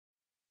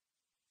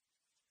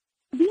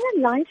It's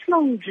been a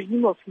lifelong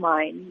dream of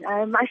mine.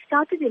 I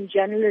started in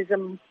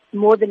journalism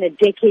more than a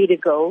decade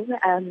ago.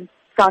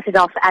 Started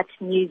off at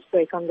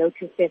Newsbreak on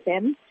Lotus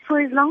FM. For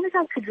as long as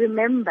I could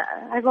remember,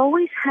 I've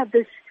always had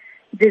this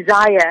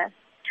desire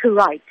to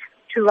write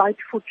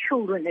for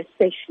children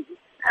especially,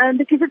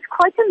 because it's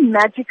quite a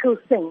magical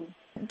thing.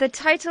 The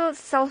title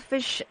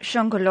Selfish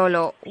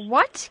Shongololo,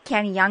 what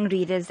can young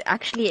readers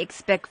actually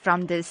expect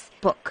from this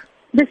book?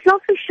 The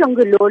Selfish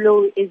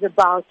Shongololo is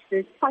about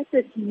this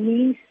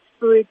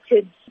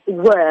mean-spirited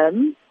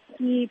worm.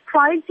 He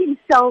prides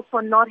himself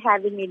on not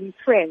having any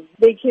friends,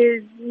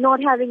 because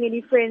not having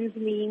any friends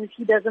means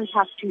he doesn't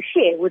have to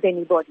share with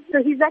anybody.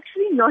 So he's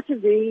actually not a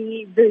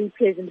very, very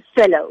pleasant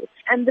fellow.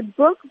 And the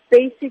book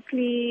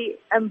basically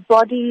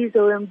embodies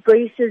or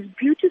embraces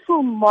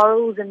beautiful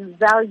morals and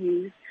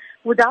values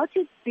without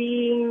it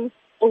being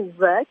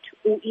overt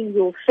or in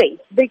your face.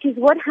 Because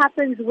what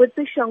happens with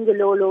the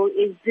Shongololo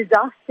is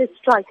disaster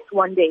strikes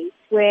one day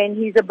when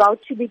he's about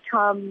to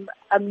become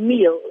a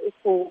meal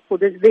for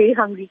this very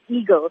hungry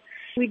eagle.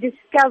 We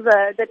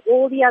discover that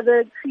all the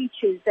other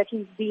creatures that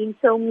he's been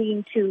so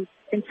mean to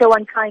and so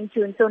unkind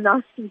to and so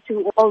nasty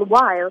to all the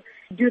while,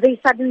 do they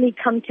suddenly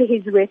come to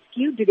his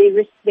rescue? Do they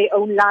risk their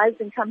own lives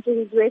and come to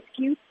his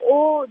rescue?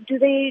 Or do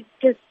they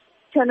just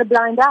turn a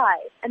blind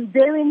eye? And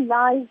therein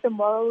lies the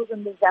morals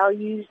and the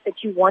values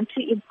that you want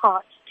to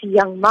impart to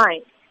young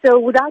minds. So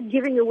without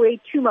giving away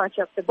too much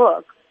of the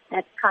book,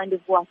 that's kind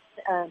of what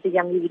the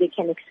young reader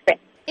can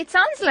expect. It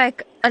sounds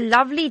like a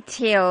lovely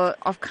tale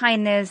of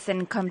kindness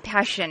and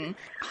compassion.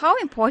 How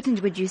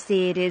important would you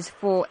say it is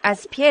for,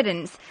 as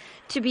parents,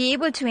 to be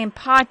able to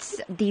impart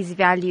these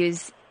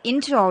values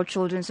into our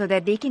children so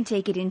that they can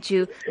take it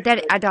into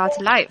their adult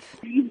life?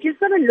 You've just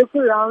got to look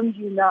around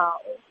you now,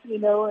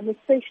 and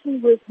especially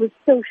with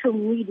social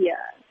media.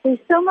 There's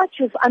so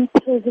much of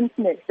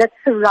unpleasantness that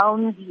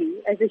surrounds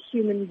you as a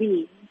human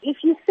being. If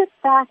you sit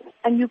back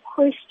and you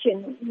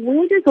question,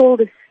 where does all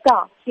this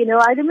start?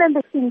 I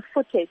remember seeing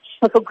footage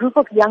of a group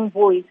of young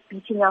boys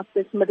beating up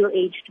this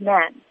middle-aged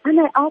man. And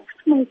I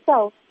asked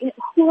myself,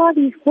 who are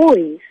these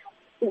boys?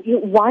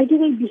 Why do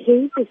they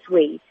behave this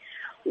way?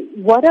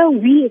 What are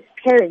we as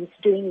parents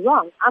doing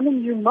wrong? I'm a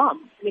new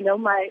mom.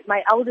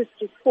 My eldest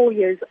is 4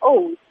 years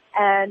old,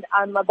 and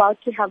I'm about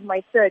to have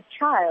my third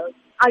child.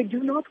 I do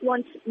not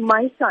want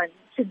my son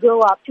to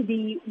grow up to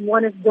be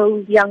one of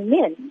those young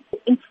men.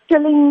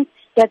 Instilling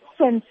that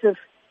sense of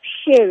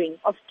sharing,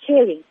 of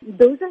caring,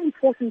 those are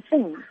important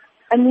things.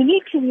 And we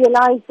need to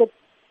realize that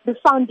the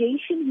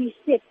foundation we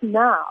set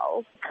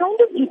now kind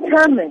of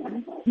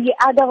determines the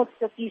adults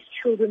that these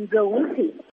children grow into.